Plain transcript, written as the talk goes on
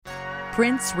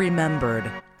Prince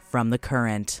Remembered from The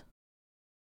Current.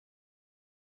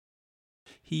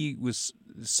 He was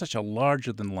such a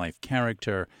larger-than-life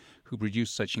character who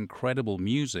produced such incredible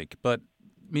music, but,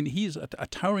 I mean, he's a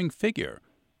towering figure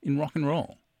in rock and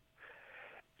roll.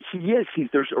 He is.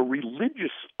 There's a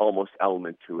religious almost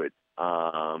element to it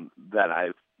that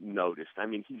I've noticed. I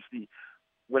mean,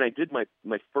 when I did my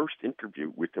first interview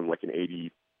with him, like in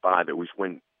 '85, it was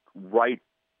in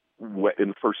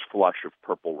the first flush of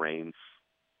Purple Rain's,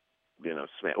 it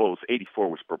was '84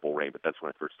 was Purple Rain, but that's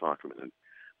when I first talked to him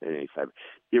in '85.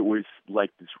 It was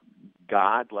like this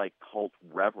God-like cult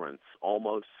reverence,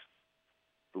 almost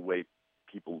the way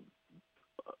people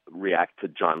react to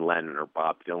John Lennon or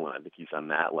Bob Dylan. I think he's on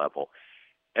that level.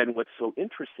 And what's so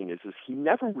interesting is he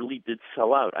never really did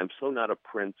sell out. I'm so not a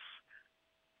Prince,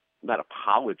 not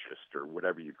apologist or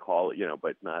whatever you call it,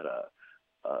 but not a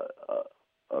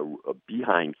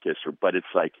behind kisser. But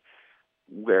it's like,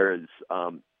 whereas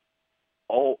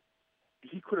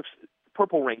he could have.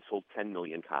 Purple Rain sold 10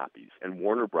 million copies, and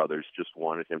Warner Brothers just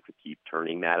wanted him to keep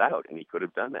turning that out, and he could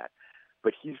have done that.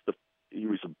 But he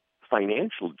was a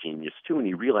financial genius too, and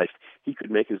he realized he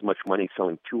could make as much money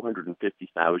selling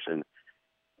 250,000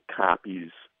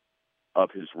 copies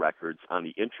of his records on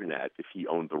the internet if he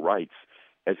owned the rights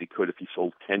as he could if he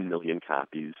sold 10 million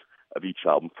copies of each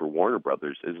album for Warner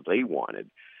Brothers as they wanted.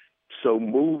 So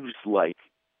moves like,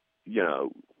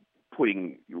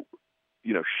 putting,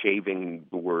 shaving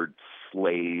the word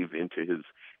slave into his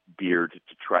beard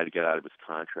to try to get out of his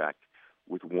contract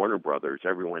with Warner Brothers,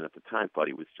 everyone at the time thought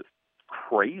he was just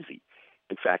crazy.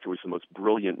 In fact, it was the most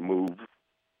brilliant move,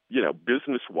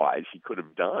 business-wise he could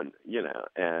have done,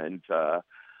 and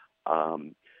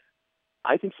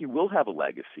I think he will have a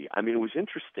legacy. I mean, it was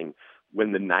interesting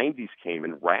when the 90s came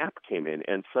and rap came in,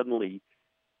 and suddenly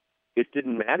it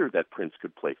didn't matter that Prince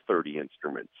could play 30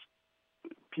 instruments.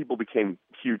 People became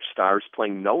huge stars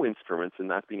playing no instruments and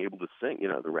not being able to sing,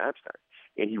 the rap stars.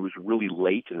 And he was really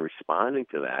late in responding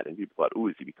to that, and people thought,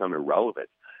 has he become irrelevant?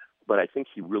 But I think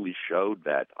he really showed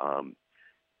that,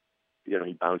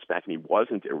 he bounced back and he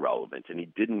wasn't irrelevant, and he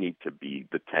didn't need to be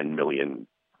the 10 million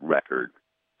record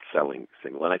selling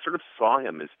single. And I sort of saw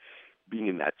him as being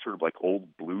in that sort of like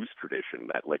old blues tradition,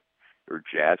 or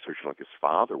jazz tradition like his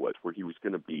father was, where he was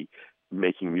going to be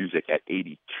making music at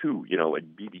 82,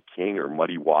 like B.B. King or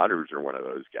Muddy Waters or one of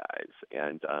those guys.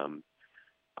 And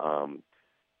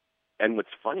what's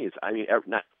funny is,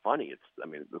 not funny,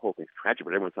 the whole thing's tragic,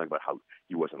 but everyone's talking about how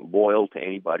he wasn't loyal to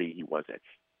anybody.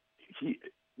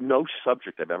 No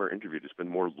subject I've ever interviewed has been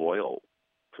more loyal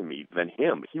to me than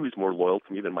him. He was more loyal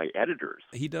to me than my editors.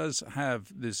 He does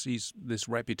have this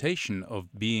reputation of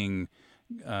being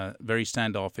very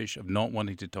standoffish, of not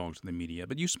wanting to talk to the media.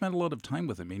 But you spent a lot of time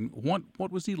with him. I mean,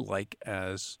 what was he like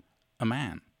as a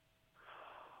man?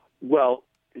 Well,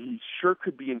 he sure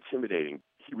could be intimidating.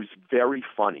 He was very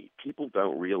funny. People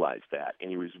don't realize that. And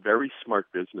he was very smart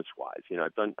business-wise. I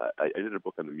did a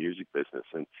book on the music business,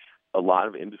 and a lot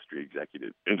of industry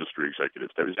executives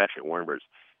that was actually at Warner Bros.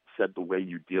 Said the way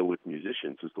you deal with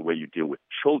musicians is the way you deal with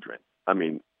children.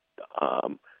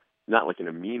 Not like in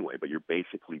a mean way, but you're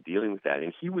basically dealing with that.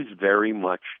 And he was very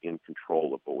much in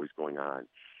control of what was going on.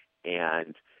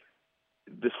 And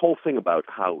this whole thing about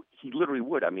how he literally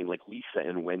would, like Lisa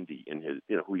and Wendy and his,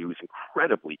 who he was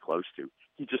incredibly close to,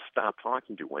 he just stopped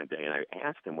talking to one day. And I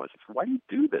asked him, why do you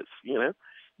do this?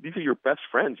 These are your best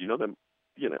friends, them,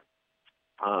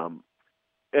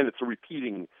 and it's a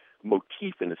repeating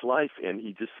motif in his life. And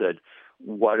he just said,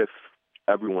 what if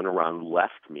everyone around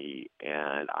left me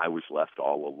and I was left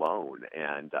all alone?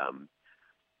 And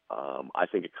I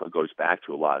think it goes back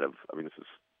to a lot of, this is,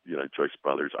 Joyce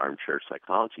Brothers' Armchair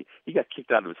Psychology. He got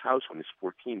kicked out of his house when he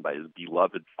was 14 by his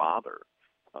beloved father,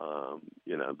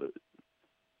 the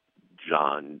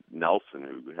John Nelson,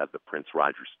 who had the Prince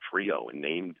Rogers Trio and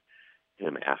named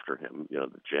him after him,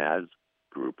 the jazz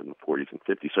group in the 40s and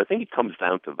 50s. So I think it comes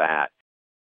down to that.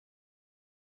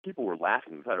 People were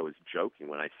laughing and thought I was joking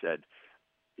when I said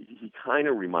he kind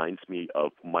of reminds me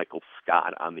of Michael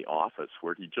Scott on The Office,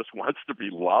 where he just wants to be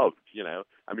loved,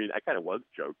 I kind of was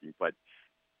joking, but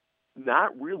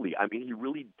not really. He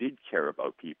really did care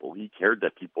about people. He cared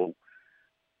that people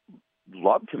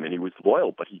loved him, and he was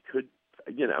loyal, but he could,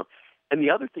 And the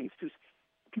other thing is, too,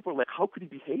 people are like, how could he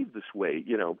behave this way?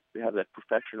 They have that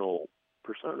professional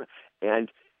persona.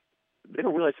 And they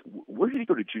don't realize, where did he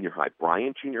go to junior high?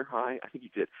 Bryant Junior High? I think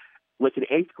he did. Like in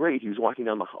 8th grade, he was walking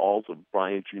down the halls of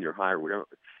Bryant Junior High or whatever,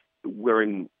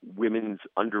 wearing women's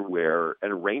underwear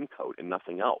and a raincoat and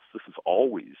nothing else. This is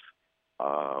always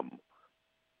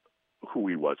who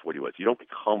he was, what he was. You don't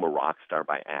become a rock star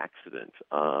by accident.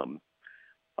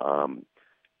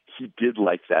 he did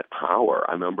like that power.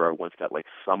 I remember I once got like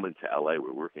summoned to L.A. We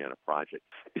were working on a project,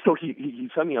 so he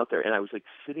sent me out there, and I was like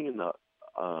sitting in the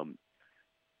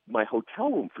my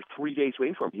hotel room for 3 days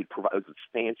waiting for him. He'd provided this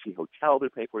fancy hotel to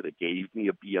pay for. They gave me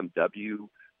a BMW.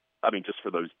 I mean, just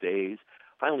for those days.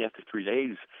 Finally, after 3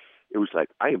 days, it was like,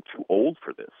 I am too old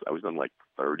for this. I was on like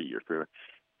 30 or 30.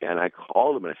 And I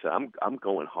called him and I said, I'm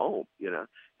going home,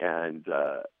 and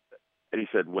he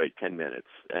said, wait 10 minutes.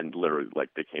 And literally, like,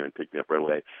 they came and picked me up right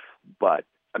away. But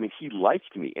I mean, he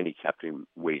liked me and he kept me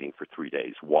waiting for 3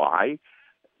 days. Why?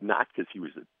 Not because he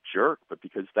was a jerk, but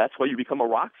because that's why you become a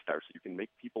rock star, so you can make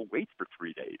people wait for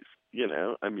 3 days.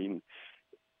 I mean,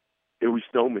 it was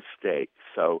no mistake.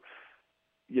 So,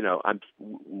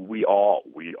 we all,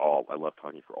 I love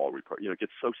talking for all report, get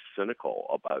so cynical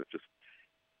about just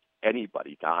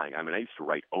anybody dying. I mean, I used to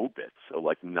write obits, so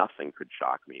like nothing could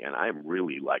shock me. And I'm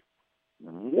really like,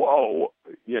 whoa,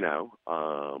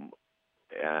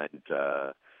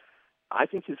 I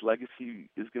think his legacy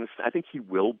is going to. I think he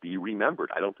will be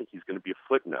remembered. I don't think he's going to be a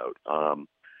footnote. I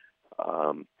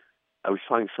was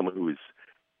talking to someone who was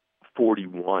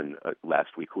 41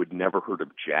 last week who had never heard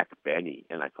of Jack Benny,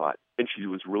 and I thought, and she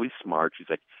was really smart. She's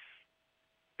like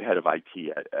head of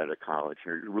IT at a college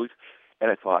here, really. And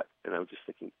I thought, and I was just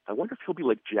thinking, I wonder if he'll be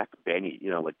like Jack Benny,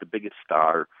 like the biggest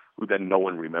star who then no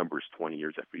one remembers 20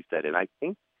 years after he's dead. And I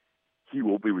think he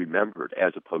will be remembered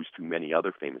as opposed to many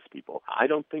other famous people. I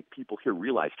don't think people here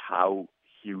realized how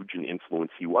huge an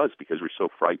influence he was because we're so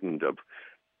frightened of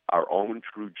our own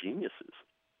true geniuses,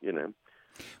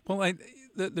 Well,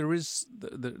 there's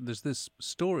this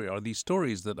story, or these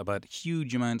stories that about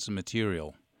huge amounts of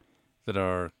material that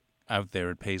are out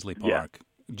there at Paisley Park,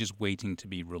 just waiting to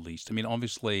be released. I mean,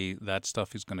 obviously that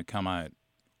stuff is going to come out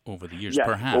over the years,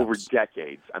 perhaps. Over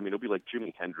decades. I mean, it'll be like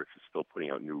Jimi Hendrix is still putting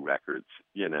out new records,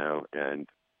 and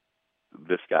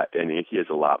this guy, and he has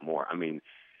a lot more. I mean,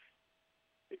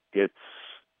 there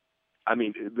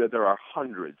are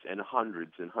hundreds and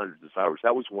hundreds and hundreds of hours.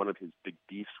 That was one of his big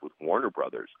beefs with Warner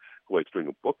Brothers, who I was doing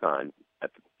a book on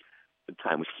at the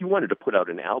time, was he wanted to put out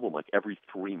an album like every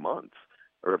 3 months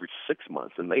or every 6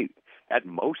 months, and at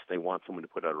most they want someone to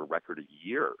put out a record a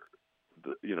year.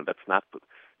 That's not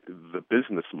the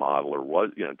business model, or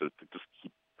was to just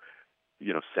keep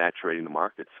saturating the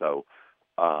market. So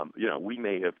we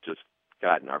may have just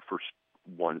gotten our first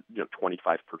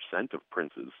 25% of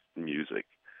Prince's music.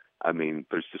 I mean,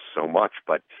 there's just so much,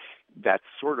 but that's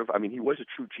sort of, I mean, he was a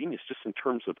true genius just in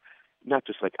terms of not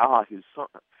just like, his song.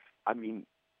 I mean,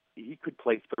 he could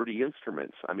play 30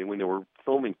 instruments. I mean, when they were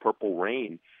filming Purple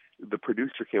Rain, the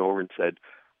producer came over and said,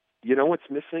 what's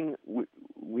missing?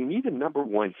 We need a number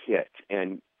one hit.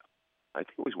 And I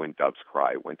think it was When Doves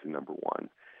Cry went to number one.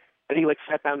 And he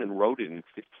sat down and wrote it in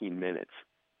 15 minutes.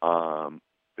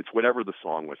 It's whatever the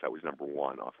song was that was number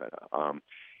one off it.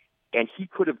 And he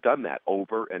could have done that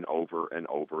over and over and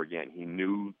over again. He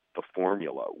knew the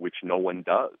formula, which no one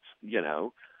does,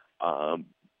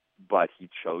 but he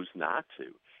chose not to.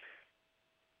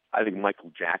 I think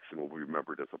Michael Jackson will be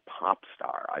remembered as a pop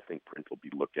star. I think Prince will be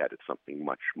looked at as something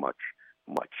much, much,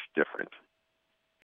 much different.